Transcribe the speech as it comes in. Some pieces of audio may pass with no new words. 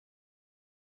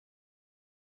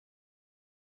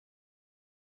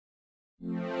Hi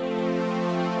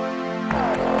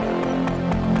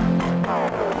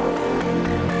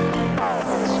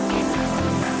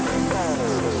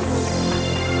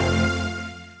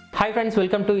friends,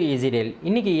 welcome to Ecdial.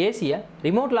 இன்னைக்கு ஏசியை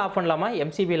ரிமோட்டில் of பண்ணலாமா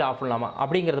எம்சிபியில் ஆஃப் பண்ணலாமா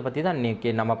அப்படிங்கிறத பற்றி தான் இன்றைக்கி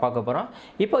நம்ம பார்க்க போகிறோம்.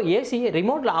 இப்போ ஏசி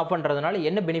ரிமோட்டில் ஆஃப் பண்ணுறதுனால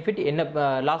என்ன பெனிஃபிட் என்ன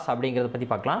லாஸ் அப்படிங்கிறத பற்றி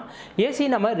பார்க்கலாம். ஏசி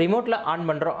நம்ம ரிமோட்டில் ஆன்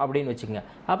பண்ணுறோம் அப்படின்னு வச்சுக்கோங்க,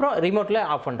 அப்புறம் ரிமோட்டில்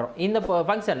ஆஃப் பண்ணுறோம். இந்த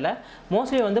ஃபங்க்ஷனில்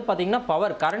மோஸ்ட்லி வந்து பார்த்திங்கன்னா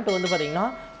பவர் கரண்ட் வந்து பார்த்திங்கன்னா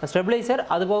ஸ்டெபிளைசர்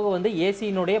அதுபோக வந்து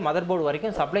ஏசியினுடைய மதர் போர்டு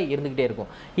வரைக்கும் சப்ளை இருந்துக்கிட்டே இருக்கும்.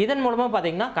 இதன் மூலமாக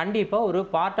பார்த்திங்கன்னா கண்டிப்பாக ஒரு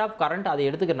பார்ட் ஆஃப் கரண்ட் அதை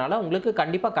எடுத்துக்கிறனால உங்களுக்கு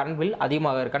கண்டிப்பாக கரண்ட் பில்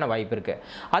அதிகமாகிறதுக்கான வாய்ப்பு இருக்குது.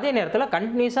 அதே நேரத்தில்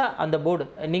கண்டினியூஸாக அந்த போர்டு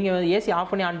நீங்கள் ஏசி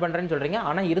ஆஃப் பண்ணி ஆன் பண்ணுறேன்னு சொல்கிறீங்க,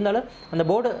 ஆனால் இருந்தாலும் அந்த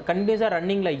போர்டு கண்டினியூஸாக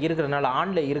ரன்னிங்கில் இருக்கிறனால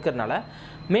ஆனில் இருக்கிறனால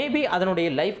மேபி அதனுடைய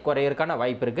லைஃப் குறையிறதுக்கான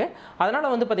வாய்ப்பு இருக்குது.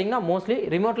 அதனால் வந்து பார்த்திங்கன்னா மோஸ்ட்லி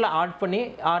ரிமோட்டில்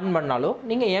ஆன் பண்ணாலும்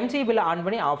நீங்கள் எம்சிபியில் ஆன்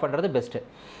பண்ணி ஆஃப் பண்ணுறது பெஸ்ட்டு.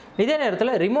 இதே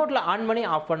நேரத்தில் ரிமோட்டில் ஆன் பண்ணி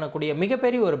ஆஃப் பண்ணக்கூடிய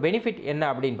மிகப்பெரிய ஒரு பெனிஃபிட் என்ன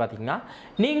அப்படின்னு பார்த்தீங்கன்னா,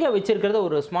 நீங்கள் வச்சுருக்கிறது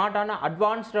ஒரு ஸ்மார்ட்டான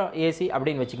அட்வான்ஸ்டு ஏசி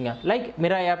அப்படின்னு வச்சுக்கோங்க. லைக்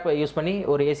மிரா ஆப் யூஸ் பண்ணி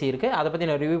ஒரு ஏசி இருக்குது, அதை பற்றி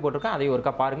நான் ரிவ்யூ போட்டிருக்கேன், அதையும்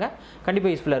ஒருக்கா பாருங்கள்,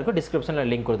 கண்டிப்பாக யூஸ்ஃபுல்லாக இருக்கும்.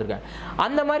 டிஸ்கிரிப்ஷனில் லிங்க் கொடுத்துருக்கேன்.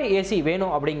 அந்த மாதிரி ஏசி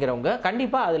வேணும் அப்படிங்கிறவங்க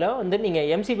கண்டிப்பாக அதில் வந்து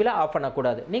நீங்கள் எம்சிபியில் ஆஃப்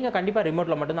பண்ணக்கூடாது, நீங்கள் கண்டிப்பாக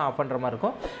ரிமோட்டில் மட்டும்தான் ஆஃப் பண்ணுற மாதிரி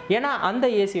இருக்கும். ஏன்னா அந்த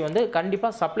ஏசி வந்து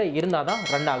கண்டிப்பாக சப்ளை இருந்தால் தான்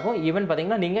ரன் ஆகும். ஈவன்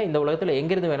பார்த்தீங்கன்னா நீங்கள் இந்த உலகத்தில்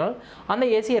எங்கேருந்து வேணாலும் அந்த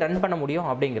ஏசியை ரன் பண்ண முடியும்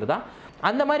அப்படிங்கிறது தான்.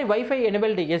 அந்த மாதிரி வைஃபை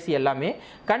எனேபிள்டு ஏசி எல்லாமே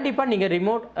கண்டிப்பாக நீங்கள்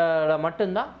ரிமோட்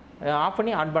மட்டும்தான் ஆஃப்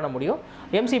பண்ணி ஆன் பண்ண முடியும்,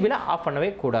 எம்சிபியில் ஆஃப் பண்ணவே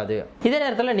கூடாது. இதே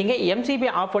நேரத்தில் நீங்கள் எம்சிபி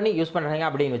ஆஃப் பண்ணி யூஸ் பண்ணுறீங்க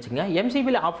அப்படின்னு வச்சுக்கோங்க.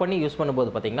 எம்சிபியில் ஆஃப் பண்ணி யூஸ் பண்ணும்போது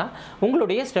பார்த்தீங்கன்னா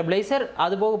உங்களுடைய ஸ்டெபிளைசர்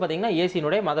அதுபோக பார்த்தீங்கன்னா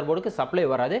ஏசியினுடைய மதர் போர்டுக்கு சப்ளை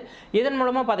வராது. இதன்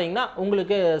மூலமாக பார்த்தீங்கன்னா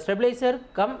உங்களுக்கு ஸ்டெபிளைசர்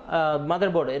கம்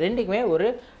மதர் போர்டு ரெண்டுக்குமே ஒரு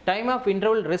டைம் ஆஃப்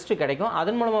இன்டர்வல் ரெஸ்ட் கிடைக்கும்.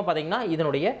 அதன் மூலமாக பார்த்தீங்கன்னா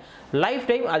இதனுடைய லைஃப்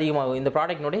டைம் அதிகமாகும், இந்த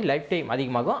ப்ராடக்டினுடைய லைஃப் டைம்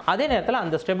அதிகமாகும். அதே நேரத்தில்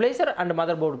அந்த ஸ்டெபிளைசர் அண்ட்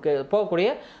மதர் போர்டுக்கு போகக்கூடிய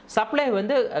சப்ளை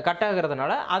வந்து கட்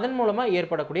ஆகிறதுனால அதன் மூலமாக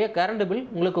ஏற்படக்கூடிய கரண்ட் பில்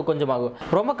உங்களுக்கு கொஞ்சமாகும்.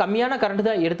 ரொம்ப கம்மியான கரண்ட்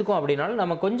தான் எடுத்துக்கும் அப்படின்னாலும்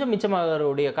நம்ம கொஞ்சம்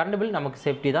மிச்சமாகக்கூடிய கரண்ட் பில் நமக்கு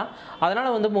சேஃப்டி தான்.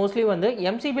 அதனால் வந்து மோஸ்ட்லி வந்து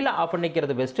எம்சிபியில் ஆஃப்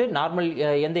பண்ணிக்கிறது பெஸ்ட்டு, நார்மல்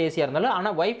எந்த ஏசியாக இருந்தாலும்.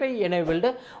 ஆனால் வைஃபை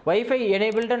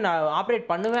எனேபிள்டு நான் ஆப்ரேட்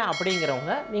பண்ணுவேன்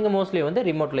அப்படிங்கிறவங்க நீங்கள் மோஸ்ட்லி வந்து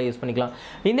ரிமோட்டில் யூஸ் பண்ணிக்கலாம்.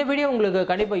 இந்த வீடியோ உங்களுக்கு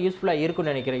கண்டிப்பாக யூஸ்ஃபுல்லாக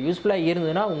இருக்குன்னு நினைக்கிறேன். யூஸ்ஃபுல்லாக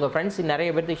இருந்ததுன்னா உங்கள் ஃப்ரெண்ட்ஸ் நிறைய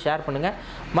பேருக்கு ஷேர் பண்ணுங்கள்.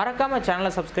 மறக்காமல்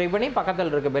சேனலை சப்ஸ்கிரைப் பண்ணி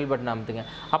பக்கத்தில் இருக்க பெல் பட்டன் அமுத்துங்க.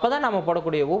 அப்போ தான் நம்ம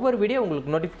போடக்கூடிய ஒவ்வொரு வீடியோ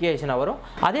உங்களுக்கு நோட்டிஃபிகேஷனாக வரும்.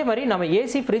 அதே மாதிரி நம்ம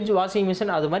ஏசி, ஃப்ரிட்ஜ், வாஷிங்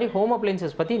மிஷின் அது மாதிரி ஹோம்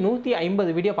அப்ளையன்சஸ் பற்றி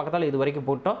 150 வீடியோ பக்கத்தில் இது வரைக்கும்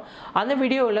போட்டோம். அந்த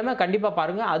வீடியோ எல்லாமே கண்டிப்பாக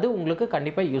பாருங்கள், அது உங்களுக்கு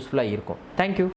கண்டிப்பாக யூஸ்ஃபுல்லாக இருக்கும். தேங்க்யூ.